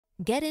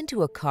Get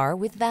into a car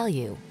with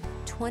value.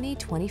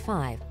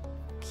 2025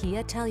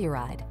 Kia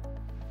Telluride.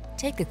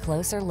 Take a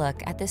closer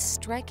look at this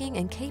striking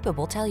and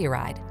capable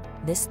Telluride.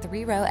 This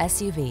three-row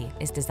SUV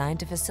is designed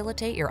to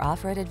facilitate your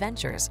off-road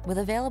adventures with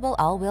available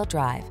all-wheel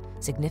drive,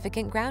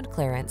 significant ground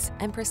clearance,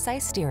 and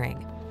precise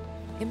steering.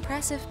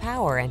 Impressive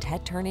power and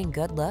head-turning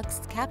good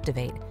looks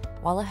captivate,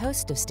 while a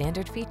host of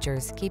standard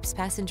features keeps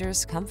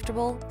passengers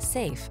comfortable,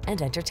 safe, and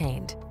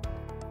entertained.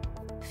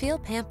 Feel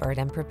pampered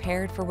and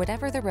prepared for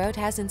whatever the road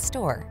has in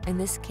store in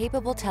this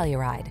capable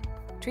Telluride.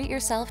 Treat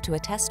yourself to a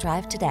test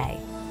drive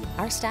today.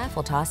 Our staff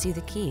will toss you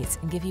the keys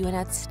and give you an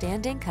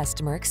outstanding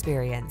customer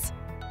experience.